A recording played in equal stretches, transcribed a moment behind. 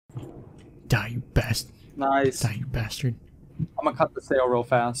Die, you bastard. Nice. Die, you bastard. I'm gonna cut the sail real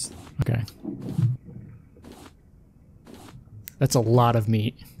fast. Okay. That's a lot of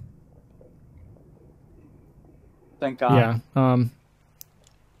meat. Thank God. Yeah.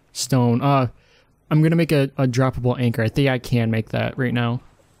 Stone. I'm gonna make a droppable anchor. I think I can make that right now.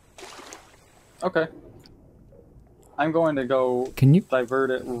 Okay. I'm going to go Can you?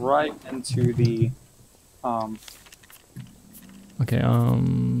 divert it right into the Okay,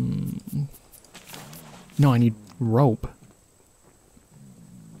 no, I need rope.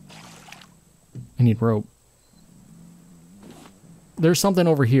 I need rope. There's something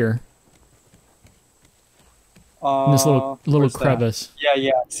over here. In this little crevice. That?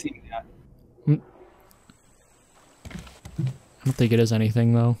 Yeah, I've seen that. I don't think it is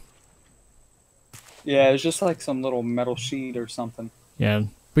anything, though. Yeah, it's just like some little metal sheet or something. Yeah,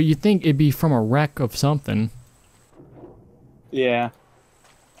 but you'd think it'd be from a wreck of something. Yeah.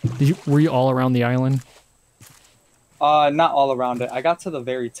 Were you all around the island? Not all around it. I got to the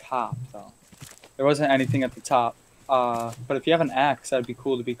very top, though. There wasn't anything at the top. But if you have an axe, that'd be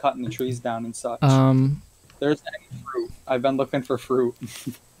cool to be cutting the trees down and such. There's any fruit. I've been looking for fruit.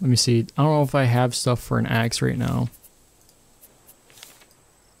 Let me see. I don't know if I have stuff for an axe right now.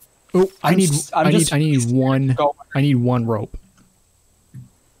 Oh, I need one rope.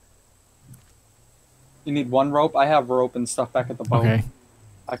 You need one rope? I have rope and stuff back at the boat. Okay.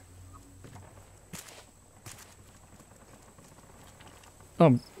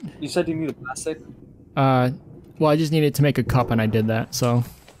 You said you need a plastic? Well, I just needed to make a cup and I did that, so.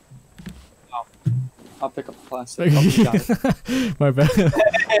 Oh. I'll pick up the plastic. Oh, my bad.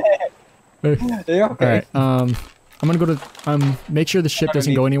 You're okay. Alright, I'm gonna go to, make sure the ship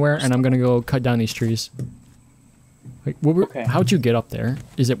doesn't go anywhere, and I'm gonna go cut down these trees. Wait, Okay. How'd you get up there?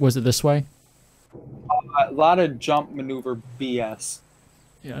 Was it this way? A lot of jump maneuver BS.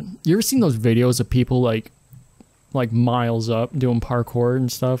 Yeah. You ever seen those videos of people like miles up doing parkour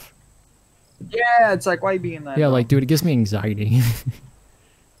and stuff? Yeah, it's like, why be in that? Yeah, like, dude, it gives me anxiety.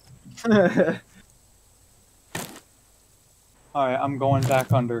 Alright, I'm going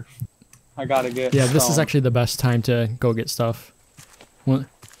back under. I gotta get this is actually the best time to go get stuff. What?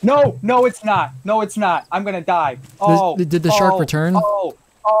 No, it's not. No, it's not. I'm gonna die. Oh, did the shark return?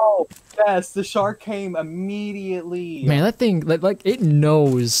 Oh, yes, the shark came immediately. Man, that thing, like it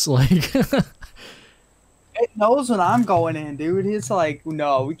knows, like... It knows when I'm going in, dude. It's like,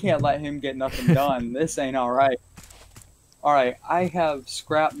 no, we can't let him get nothing done. This ain't alright. Alright, I have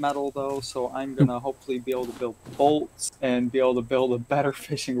scrap metal, though, so I'm gonna hopefully be able to build bolts and be able to build a better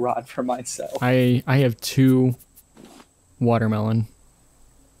fishing rod for myself. I have 2 watermelon.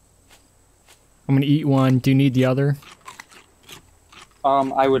 I'm gonna eat one. Do you need the other?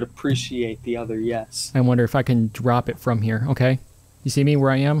 I would appreciate the other, yes. I wonder if I can drop it from here, okay? You see me where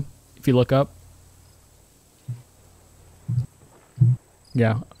I am? If you look up?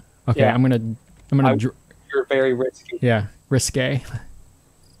 Yeah. Okay, Yeah. I'm gonna You're very risky. yeah, risque.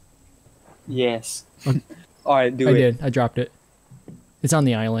 Yes. Okay. Alright, do I it. did. I dropped it. It's on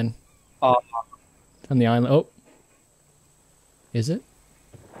the island. It's on the island. Oh. Is it?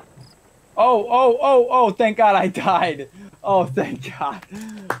 Oh, thank God I died. Oh, thank God.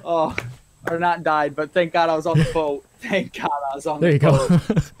 Oh, or not died, but thank God I was on the boat. Thank God I was on the boat. There you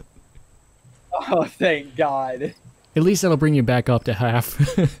go. Oh, thank God. At least that'll bring you back up to half.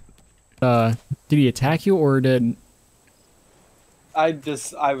 Did he attack you or did... I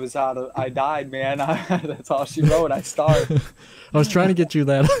died, man. That's all she wrote. I starved. I was trying to get you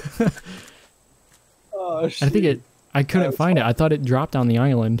that. Oh, shit. I think I couldn't find it. I thought it dropped on the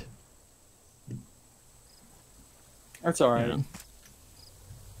island. That's alright. Yeah.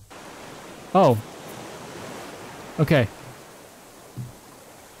 Oh. Okay.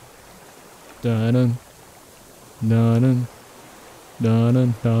 Dun-dun. Dun-dun.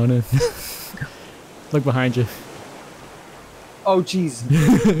 Dun-dun. Dun-dun. Look behind you. Oh, jeez.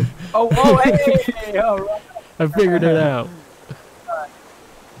 oh, hey! All right. I figured it out.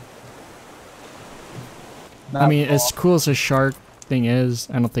 I mean, as cool as a shark thing is,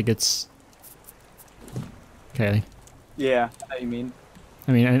 I don't think it's... Okay. Yeah, I know what you mean.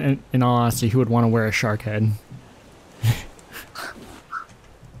 I mean, in all honesty, who would want to wear a shark head?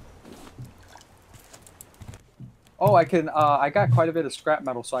 Oh, I can, I got quite a bit of scrap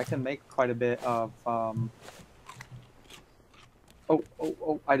metal, so I can make quite a bit of, Oh,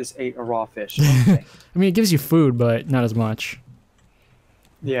 I just ate a raw fish. Okay. I mean, it gives you food, but not as much.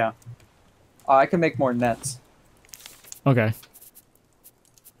 Yeah. I can make more nets. Okay.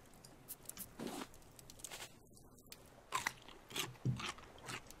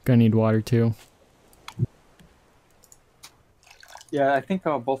 Gonna need water, too. Yeah, I think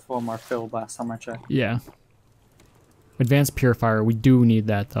both of them are filled last time I checked. Yeah. Advanced purifier. We do need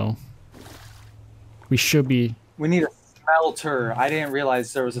that though. We should be. We need a smelter. I didn't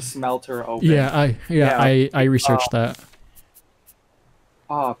realize there was a smelter open. Yeah, I researched that.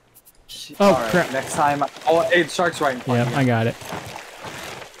 Oh, oh right. crap! Next time. Oh, hey, shark's right in front of you. I got it.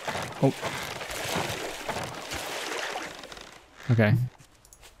 Oh. Okay.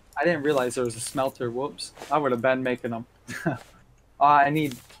 I didn't realize there was a smelter. Whoops. I would have been making them. I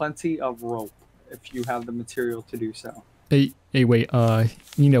need plenty of rope if you have the material to do so. Hey, wait.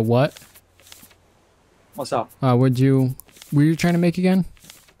 You know what? What's up? Were you trying to make again?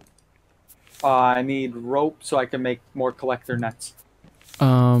 I need rope so I can make more collector nets.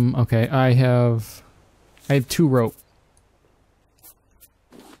 Okay. I have 2 rope.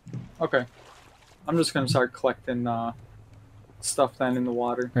 Okay. I'm just gonna start collecting stuff then in the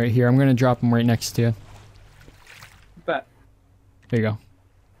water. Right here. I'm gonna drop them right next to you. Bet. There you go.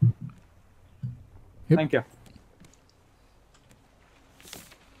 Yep. Thank you.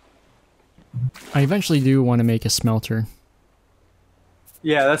 I eventually do want to make a smelter.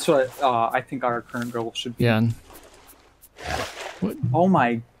 Yeah, that's what I think our current goal should be. Yeah. What? Oh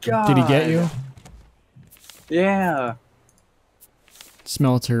my god. Did he get you? Yeah.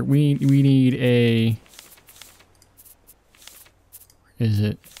 Smelter. We need a. Where is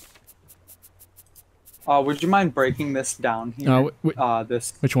it? Would you mind breaking this down here?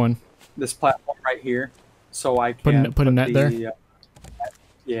 This. Which one? This platform right here, so I can put a net there.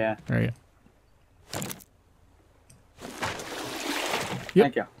 Yeah. All right. Yep.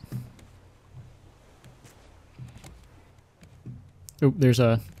 Thank you. Oh, there's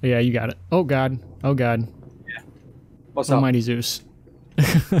a. Yeah, you got it. Oh god. Oh god. Yeah. What's up? Almighty Zeus.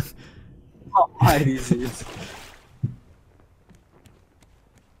 Almighty Zeus.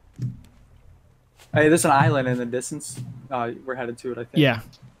 Hey, there's an island in the distance. We're headed to it, I think. Yeah.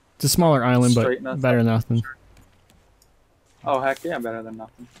 It's a smaller island, Straighten but us better up. than nothing. Oh, heck yeah, better than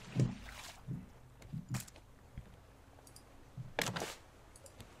nothing.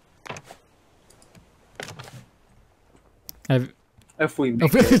 If we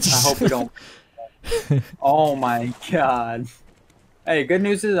make it, I hope we don't. Oh my god. Hey, good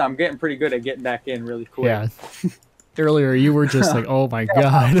news is I'm getting pretty good at getting back in really quick. Yeah. Earlier you were just like, oh my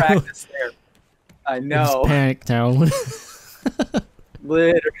god. Practice there. I know. It's panic town.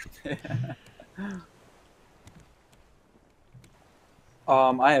 Literally.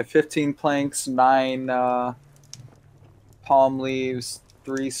 I have 15 planks, 9 palm leaves,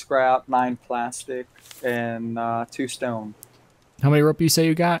 3 scrap, 9 plastic, and 2 stone. How many rope you say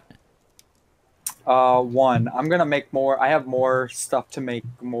you got? 1. I'm gonna make more. I have more stuff to make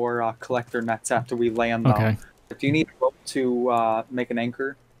more collector nets after we land. Okay. Do you need rope to make an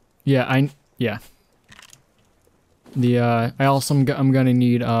anchor? Yeah, yeah. I also I'm gonna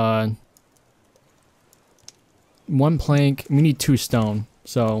need 1 plank. We need 2 stone.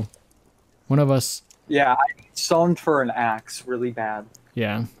 So one of us. Yeah, I need stone for an axe really bad.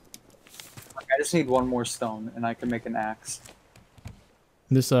 Yeah. Like, I just need 1 more stone and I can make an axe.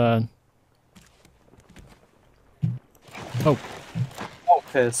 This Oh. Oh,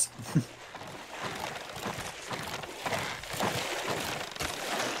 piss.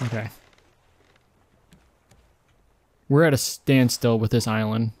 Okay. We're at a standstill with this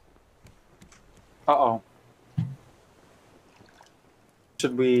island. Uh-oh.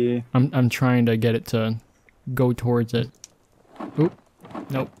 Should we... I'm trying to get it to go towards it. Oop.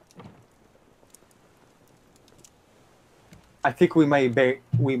 Nope. I think we may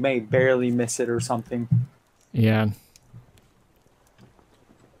barely miss it or something. Yeah.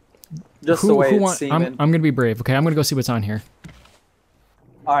 Just the way it's seeming. I'm gonna be brave, okay? I'm gonna go see what's on here.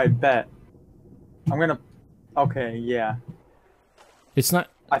 Alright, bet. I'm gonna... Okay, yeah. It's not...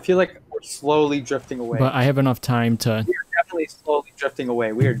 I feel like we're slowly drifting away. But I have enough time to... We are definitely slowly drifting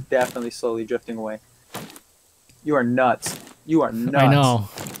away. We are definitely slowly drifting away. You are nuts. You are nuts. I know.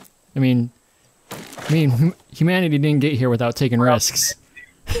 I mean, humanity didn't get here without taking risks.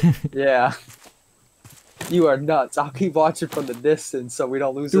 Yeah. You are nuts. I'll keep watching from the distance so we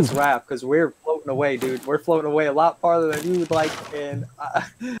don't lose this raft, because we're floating away, dude. We're floating away a lot farther than you would like, and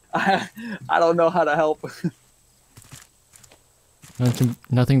I don't know how to help.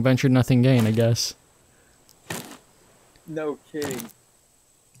 Nothing ventured, nothing gained, I guess. No kidding.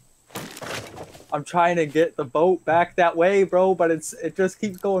 I'm trying to get the boat back that way, bro, but it just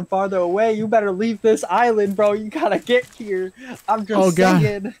keeps going farther away. You better leave this island, bro. You gotta get here. I'm just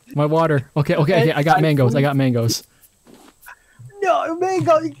saying. God. My water. Okay, I got mangoes. I got mangoes. No,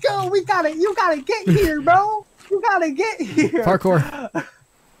 mango, go. You gotta get here, bro. You gotta get here. Parkour.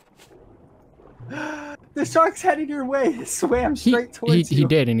 The shark's heading your way. It swam straight towards you. He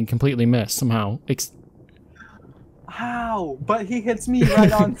did, and he completely missed somehow. How? But he hits me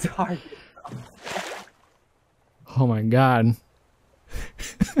right on target. Oh my god.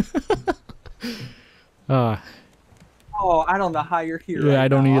 Oh, I don't know how you're here. Yeah, right I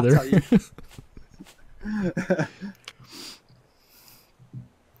don't now, either.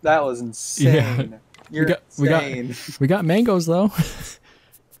 That was insane. Yeah. You're insane. We got mangoes though.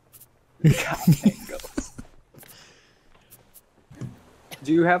 We got mangoes.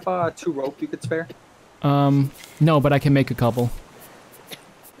 Do you have 2 rope you could spare? No, but I can make a couple.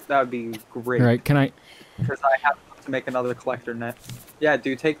 That would be great. All right, can I? Because I have to make another collector net. Yeah,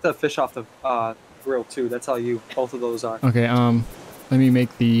 dude, take the fish off the grill too. That's all you. Both of those are. Okay. Let me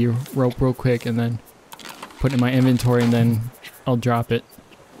make the rope real quick and then put it in my inventory and then I'll drop it.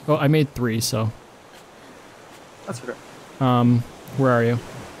 Oh, I made 3, so. That's okay. Where are you?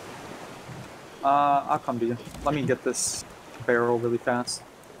 I'll come to you. Let me get this barrel really fast.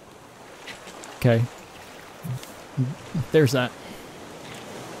 Okay. There's that.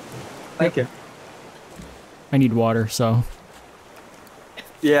 Thank you. I need water, so.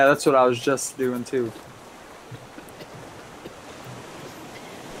 Yeah, that's what I was just doing too.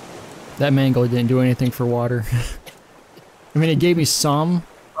 That mango didn't do anything for water. I mean, it gave me some.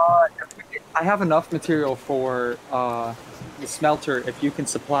 I have enough material for the smelter if you can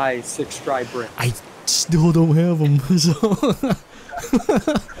supply 6 dry bricks. I still don't have them, so.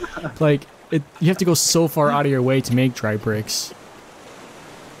 Like, you have to go so far out of your way to make dry bricks.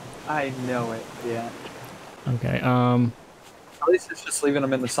 I know it, yeah. Okay, At least it's just leaving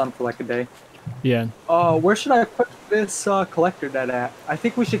them in the sun for like a day. yeah. Where should I put this collector net at? I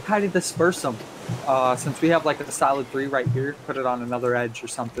think we should kind of disperse them. Since we have like a solid 3 right here, put it on another edge or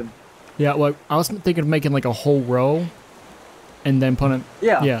something. Yeah, well, I was thinking of making like a whole row and then put them...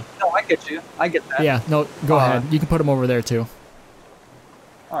 Yeah. Yeah. No, I get you. I get that. Yeah, no, go ahead. You can put them over there too.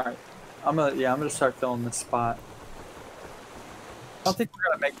 Alright. I'm gonna start filling this spot. I don't think we're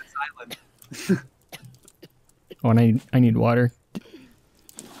gonna make this island. Oh, and I need water.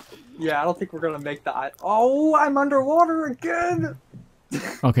 Yeah, I don't think we're gonna make the island. Oh, I'm underwater again!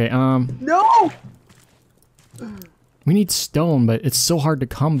 Okay, No! we need stone, but it's so hard to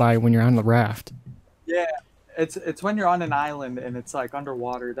come by when you're on the raft. Yeah, it's when you're on an island and it's like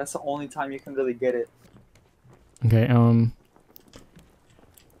underwater. That's the only time you can really get it. Okay,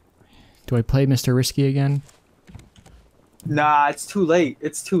 do I play Mr. Risky again? Nah, it's too late.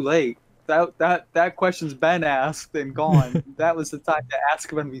 It's too late. That question's been asked and gone. That was the time to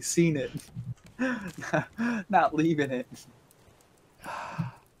ask when we seen it. Not leaving it.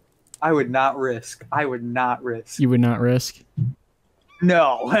 I would not risk. I would not risk. You would not risk?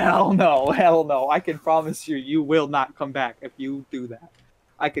 No, hell no, hell no. I can promise you, you will not come back if you do that.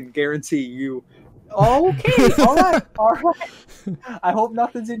 I can guarantee you. Okay, all right, all right. I hope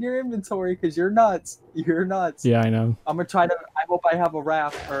nothing's in your inventory because you're nuts. You're nuts. Yeah, I know. I'm gonna try to. I hope I have a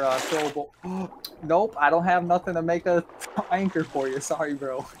raft or a throwable. Nope, I don't have nothing to make a anchor for you. Sorry,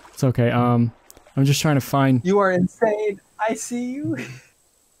 bro. It's okay. I'm just trying to find. You are insane. I see you.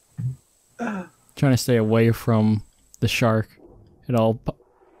 Trying to stay away from the shark. It all.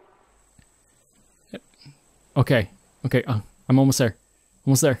 Okay. Okay. I'm almost there.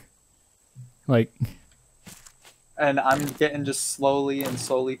 Almost there. Like. And I'm getting just slowly and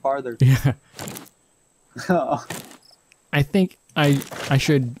slowly farther. Yeah. I think I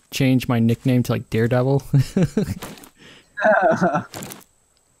should change my nickname to like Daredevil. I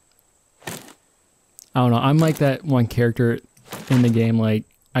don't know. I'm like that one character in the game. Like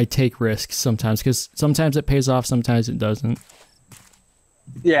I take risks sometimes because sometimes it pays off, sometimes it doesn't.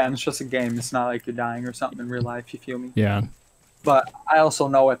 Yeah, and it's just a game. It's not like you're dying or something in real life. You feel me? Yeah. But I also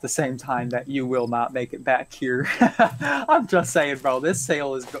know at the same time that you will not make it back here. I'm just saying, bro. This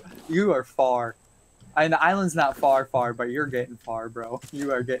sail is... You are far. And the island's not far, but you're getting far, bro.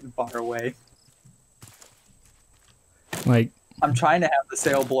 You are getting far away. Like... I'm trying to have the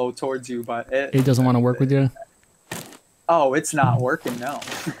sail blow towards you, but it doesn't want to work with you? Oh, it's not working, no.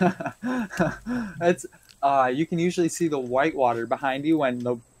 It's... you can usually see the white water behind you when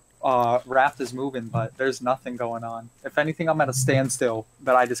the raft is moving, but there's nothing going on. If anything, I'm at a standstill,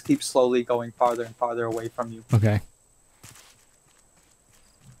 but I just keep slowly going farther and farther away from you. Okay.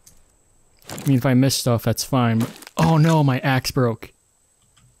 I mean, if I miss stuff, that's fine. But... Oh no, my axe broke.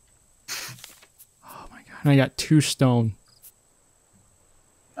 Oh my god. And I got 2 stone.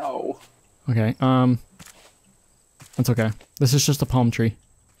 Oh. Okay, that's okay. This is just a palm tree.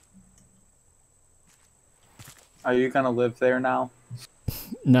 Are you gonna live there now?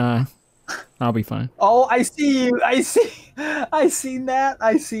 Nah. I'll be fine. Oh, I see you. I see. I seen that.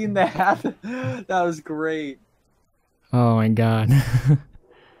 I seen that. That was great. Oh my god.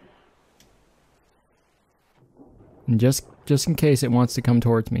 And just in case it wants to come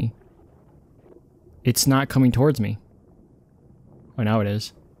towards me. It's not coming towards me. Oh, now it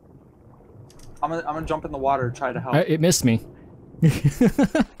is. I'm gonna jump in the water to try to help. It missed me.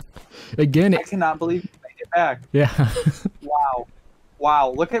 Again, I cannot believe you made it back. Yeah. Wow.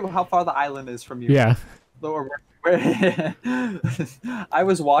 Wow. Look at how far the island is from you. Yeah. I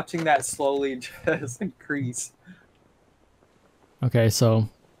was watching that slowly just increase. Okay, so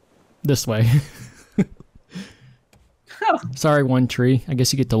this way. Sorry, one tree. I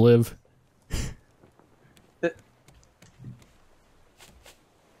guess you get to live.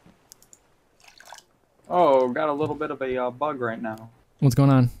 Oh, got a little bit of a bug right now. What's going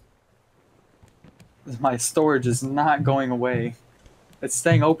on? My storage is not going away. It's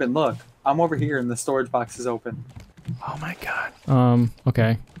staying open. Look, I'm over here and the storage box is open. Oh my god.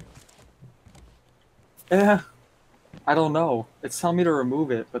 Okay. Yeah. I don't know. It's telling me to remove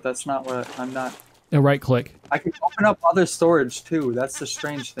it, but that's not what I'm not. Right click. I can open up other storage too. That's the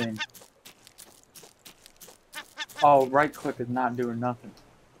strange thing. Oh, right click is not doing nothing.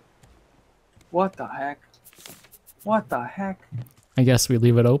 What the heck? What the heck? I guess we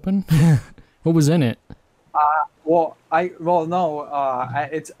leave it open. What was in it? Well, no.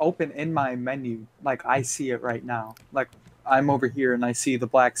 It's open in my menu. Like I see it right now. Like I'm over here and I see the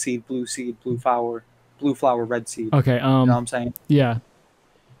black seed, blue flower, red seed. Okay. You know what I'm saying? Yeah.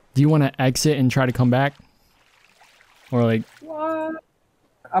 Do you want to exit and try to come back? Or like... What?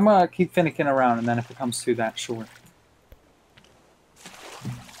 I'm gonna keep finicking around, and then if it comes to that, sure.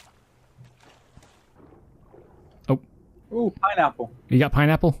 Oh. Ooh, pineapple. You got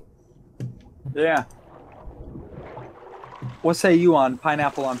pineapple? Yeah. What say you on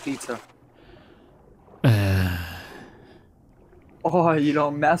pineapple on pizza? Oh, you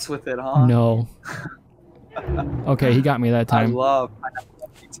don't mess with it, huh? No. Okay, he got me that time. I love pineapple on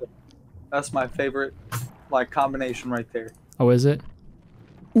pizza. That's my favorite, like, combination right there. Oh, is it?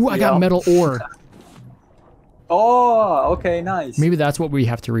 Ooh, I got metal ore. Oh, okay, nice. Maybe that's what we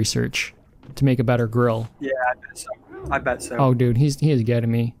have to research to make a better grill. Yeah, I bet so. I bet so. Oh, dude, he is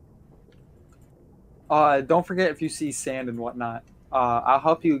getting me. Don't forget if you see sand and whatnot. I'll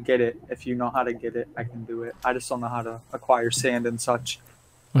help you get it if you know how to get it. I can do it. I just don't know how to acquire sand and such.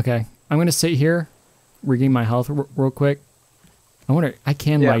 Okay, I'm gonna sit here, regain my health real quick. I wonder. I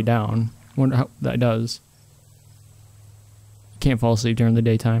can lie down. I wonder how that does. Can't fall asleep during the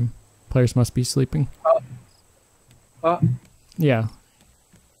daytime. Players must be sleeping. Yeah.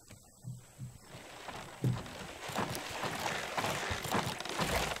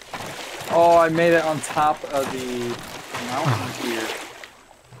 Oh, I made it on top of the mountain here.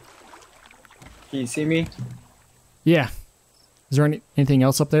 Can you see me? Yeah. Is there anything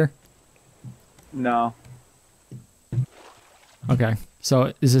else up there? No. Okay.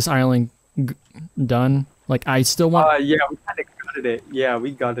 So is this island done? Like I still want. Yeah, we kind of gutted it. Yeah,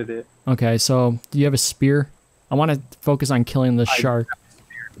 we gutted it. Okay. So do you have a spear? I want to focus on killing the shark.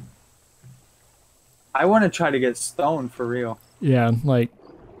 I want to try to get stone for real. Yeah. Like,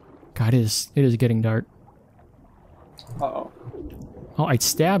 God, it is getting dark. Uh-oh. Oh, I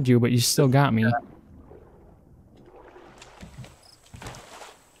stabbed you, but you still got me.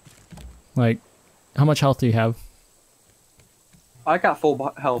 Like, how much health do you have? I got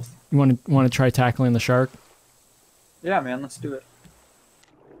full health. You want to try tackling the shark? Yeah, man, let's do it.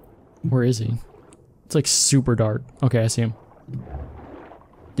 Where is he? It's like super dark. Okay, I see him.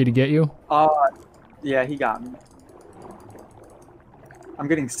 Did he get you? Yeah, he got me. I'm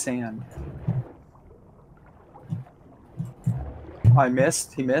getting sand. I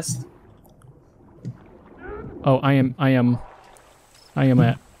missed. He missed. Oh, I am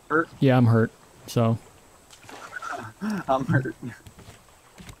at hurt. Yeah, I'm hurt. So I'm hurt.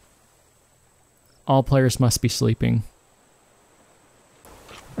 all players must be sleeping.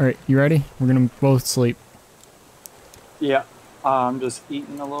 All right, you ready? We're gonna both sleep. Yeah. I'm just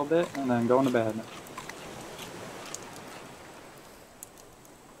eating a little bit and then going to bed.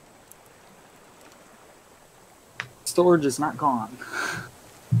 Storage is not gone.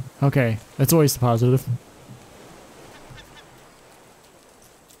 Okay, that's always the positive.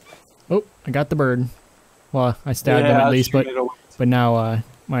 Oh, I got the bird. Well, I stabbed him at least, but now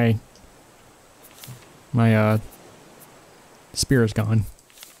my spear is gone.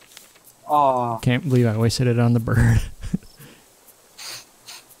 Oh. Can't believe I wasted it on the bird.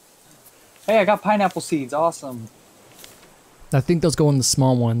 Hey, I got pineapple seeds. Awesome. I think those go in the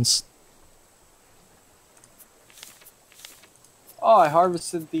small ones. Oh, Oh, I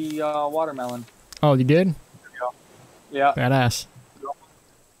harvested the watermelon. Oh, you did? Yeah. Badass.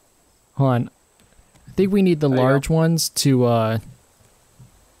 Hold on. I think we need the large ones to,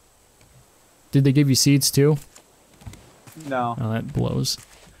 Did they give you seeds too? No. Oh, that blows.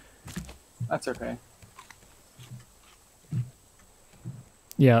 That's okay.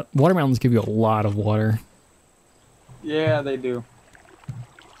 Yeah, watermelons give you a lot of water. Yeah, they do.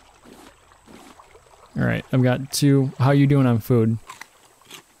 Alright, I've got 2. How you doing on food?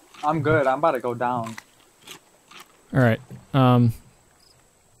 I'm good. I'm about to go down. Alright,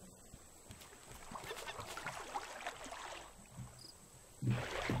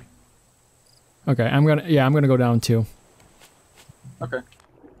 okay, I'm gonna go down too. Okay.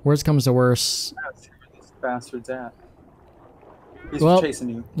 Worst comes to worst. Let's see where this bastard's at. He's Well, chasing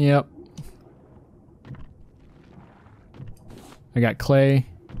you. Yep. I got clay.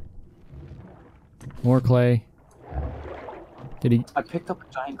 More clay. Did he I picked up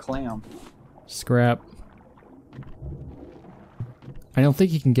a giant clam. scrap? I don't think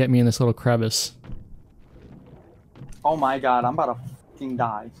he can get me in this little crevice. Oh my god, I'm about to fucking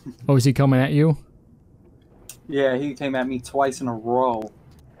die. Oh, is he coming at you? Yeah, he came at me twice in a row.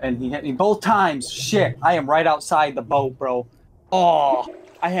 And he hit me both times. Shit, I am right outside the boat, bro. Oh,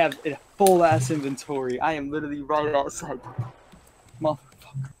 I have a full ass inventory. I am literally right outside the boat.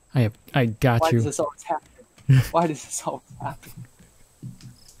 Motherfucker. I got Why you. does this always happen? Why does this always happen?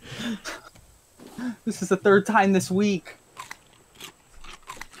 This is the 3rd time this week.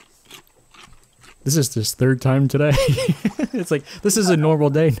 This is his 3rd time today. It's like, this is a normal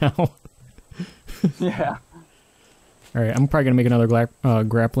day now. Yeah. Alright, I'm probably gonna make another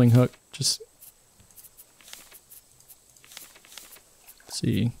grappling hook. Just...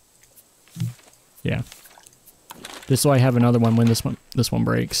 see. Yeah. Just so I have another one when this one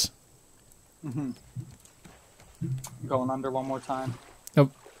breaks. Mm-hmm. Going under one more time. Oh,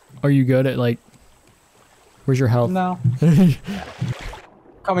 are you good at, like... Where's your health? No.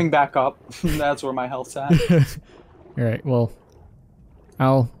 Coming back up. That's where my health's at. Alright, well...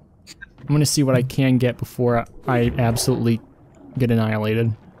 I'm gonna see what I can get before I absolutely get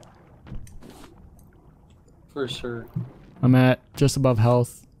annihilated. For sure. I'm at just above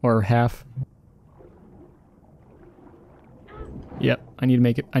health, or half. Yep, I need to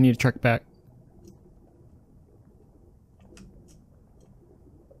make it. I need to trek back.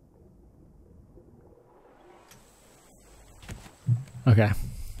 Okay.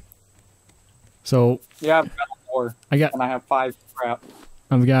 So... Yeah, I've got 4. And I have 5 scrap.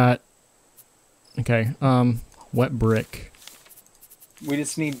 I've got... Okay, wet brick. We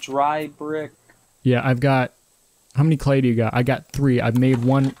just need dry brick. Yeah, I've got... How many clay do you got? I got 3. I've made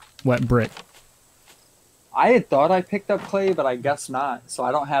 1 wet brick. I had thought I picked up clay, but I guess not. So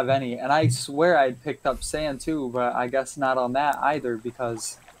I don't have any. And I swear I'd picked up sand too, but I guess not on that either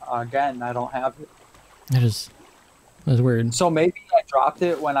because, again, I don't have it. That's weird. So maybe I dropped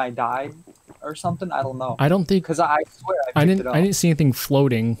it when I died or something. I don't know. I don't think... Because I swear I picked it up. I didn't see anything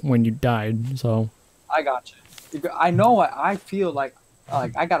floating when you died, so... I got you. I know. I feel like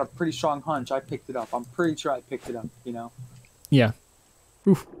I got a pretty strong hunch. I picked it up. I'm pretty sure I picked it up. You know. Yeah.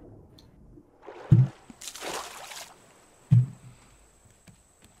 Oof.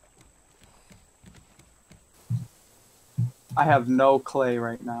 I have no clay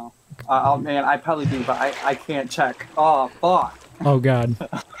right now. Man, I probably do, but I can't check. Oh fuck. Oh god.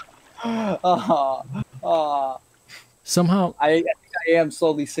 Somehow... I am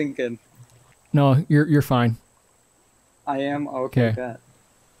slowly sinking. No, you're fine. I am? Okay, good.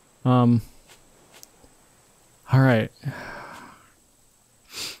 Alright.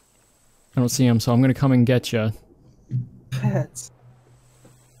 I don't see him, so I'm gonna come and get you. Pets.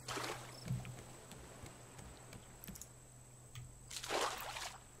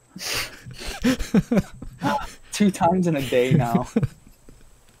 Two times in a day now.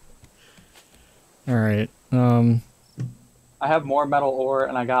 Alright, I have more metal ore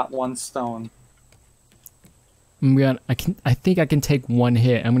and I got 1 stone. I think I can take 1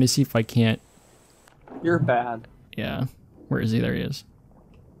 hit. I'm gonna see if I can't. You're bad. Yeah. Where is he? There he is.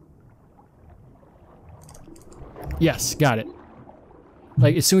 Yes, got it.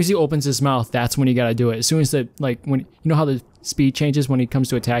 Like, as soon as he opens his mouth, that's when you gotta do it. As soon as when, you know how the speed changes when he comes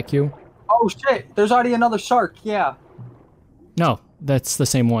to attack you? Oh shit, there's already another shark, yeah. No, that's the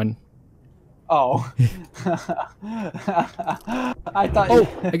same one. Oh. I thought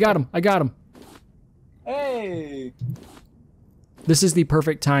I got him. Hey! This is the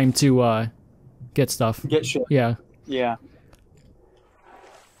perfect time to, get stuff. Get shit. Yeah. Yeah.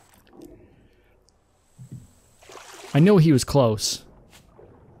 I know he was close.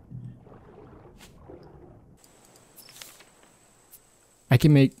 I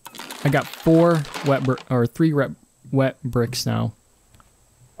can make. I got 3 wet bricks now.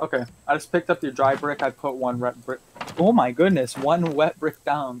 Okay, I just picked up your dry brick. I put 1 wet brick. Oh my goodness, 1 wet brick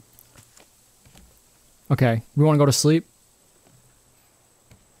down. Okay, we want to go to sleep.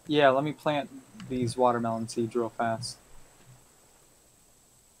 Yeah, let me plant these watermelon seeds real fast.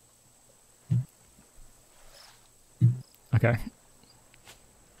 Okay.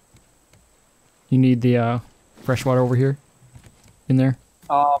 You need the fresh water over here, in there.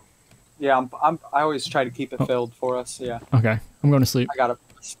 Yeah, I always try to keep it filled for us. Yeah. Okay, I'm going to sleep. I got it.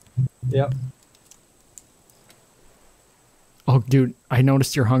 Yep. Oh, dude, I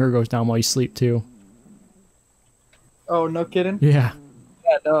noticed your hunger goes down while you sleep too. Oh, no kidding? Yeah.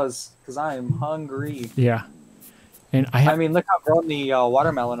 Yeah, it does, because I am hungry. Yeah. And I mean, look how grown the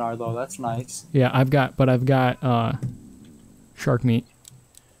watermelon are, though. That's nice. Yeah, I've got shark meat.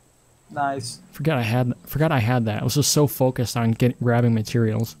 Nice. Forgot I had that. I was just so focused on grabbing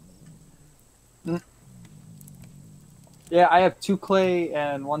materials. Yeah, I have 2 clay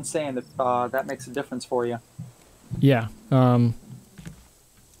and 1 sand. If that makes a difference for you. Yeah.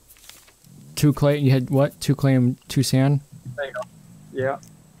 2 clay. You had what? 2 clay and 2 sand? There you go. Yeah.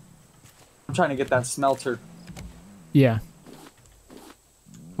 I'm trying to get that smelter. Yeah.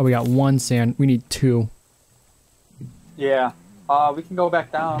 Oh, we got 1 sand. We need 2. Yeah. We can go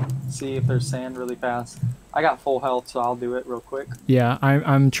back down, see if there's sand really fast. I got full health, so I'll do it real quick. Yeah,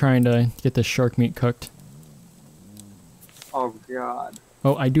 I'm trying to get the shark meat cooked. Oh, God.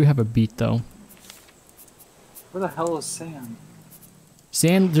 Oh, I do have a beet, though. Where the hell is sand?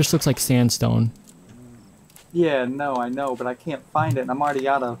 Sand just looks like sandstone. Yeah, no, I know, but I can't find it, and I'm already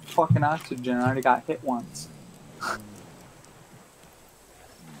out of fucking oxygen. I already got hit once.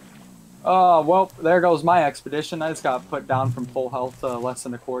 Oh, well, there goes my expedition. I just got put down from full health to less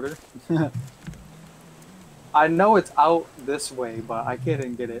than a quarter. I know it's out this way, but I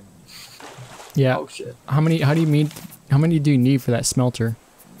couldn't get it. Yeah. Oh, shit. How many do you need for that smelter?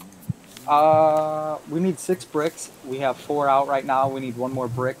 We need 6 bricks. We have 4 out right now. We need 1 more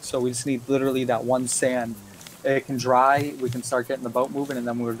brick, so we just need literally that 1 sand. It can dry, we can start getting the boat moving, and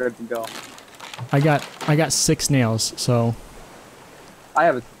then we're good to go. I got 6 nails, so... I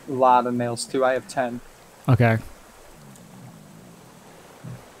have a lot of nails, too. I have 10. Okay.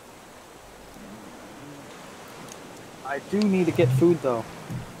 I do need to get food, though.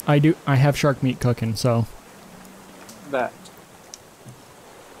 I have shark meat cooking, so... Bet.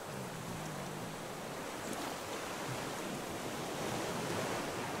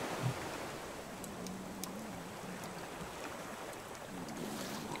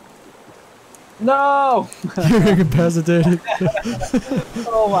 No! You're incapacitated.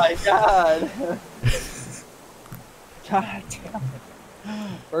 Oh my god. God damn it.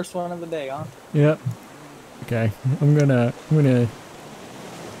 First one of the day, huh? Yep. Okay. I'm gonna...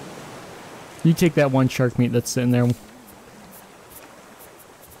 You take that 1 shark meat that's sitting there.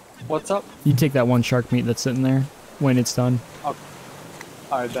 What's up? You take that 1 shark meat that's sitting there when it's done. Okay.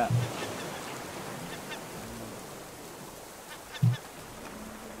 Alright, bet.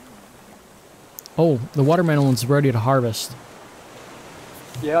 Oh, the watermelon's ready to harvest.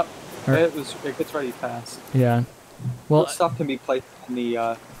 Yep. It gets ready fast. Yeah. Well, stuff can be placed in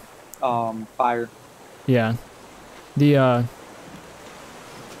the fire. Yeah.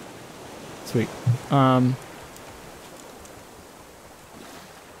 Sweet. Oh.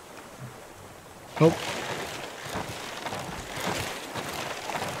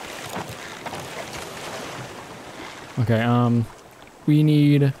 Okay, we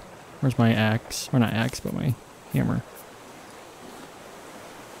need... Where's my axe? Or not axe, but my hammer.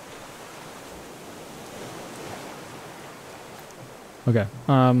 Okay,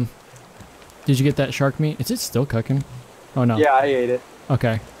 did you get that shark meat? Is it still cooking? Oh, no. Yeah, I ate it.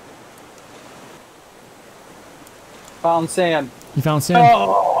 Okay. Found sand. You found sand?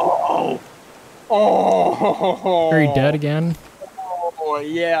 Oh! Oh! Are you dead again? Oh,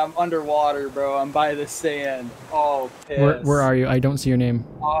 yeah, I'm underwater, bro. I'm by the sand. Oh, piss. Where are you? I don't see your name.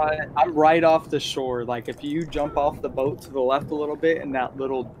 I'm right off the shore. Like, if you jump off the boat to the left a little bit in that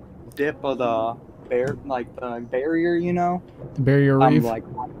little dip of the the barrier, you know? The barrier reef? I'm like,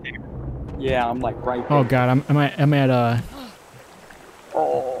 yeah, I'm like right there. Oh, God. I'm at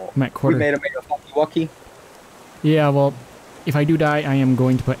quarter. We made a fucky wucky. Yeah, well, if I do die, I am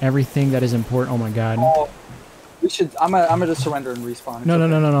going to put everything that is important. Oh, my God. Oh, we should. I'm gonna just surrender and respawn.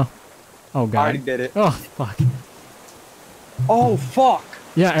 No. Oh, God. I already did it. Oh, fuck. Oh, fuck.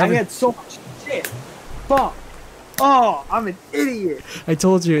 Yeah, I had so much shit. Fuck. Oh, I'm an idiot. I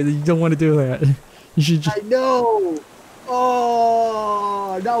told you that you don't want to do that. You should just... I know.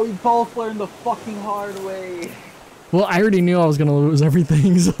 Oh, now we both learned the fucking hard way. Well, I already knew I was gonna lose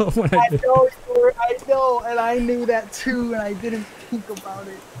everything, so when I did. I know, and I knew that too, and I didn't think about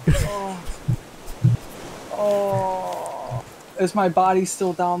it. Oh. Oh. Is my body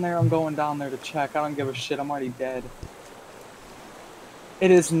still down there? I'm going down there to check. I don't give a shit. I'm already dead.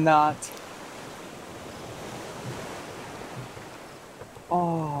 It is not.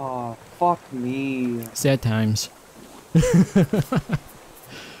 Oh, fuck me. Sad times.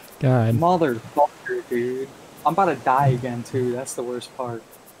 God. Motherfucker, dude. I'm about to die again, too. That's the worst part.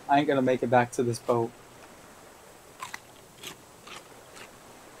 I ain't gonna make it back to this boat.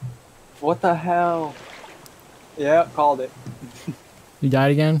 What the hell? Yeah, called it. You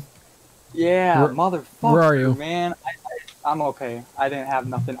died again? Yeah, motherfucker, where are you? Man. I'm okay. I didn't have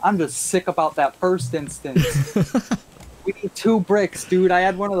nothing. I'm just sick about that first instance. We need 2 bricks, dude. I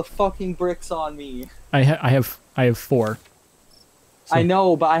had one of the fucking bricks on me. I have 4. So, I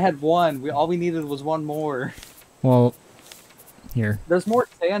know, but I had 1. All we needed was 1 more. Well, here. There's more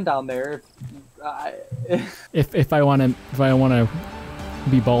sand down there. If I wanna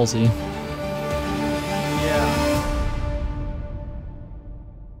be ballsy.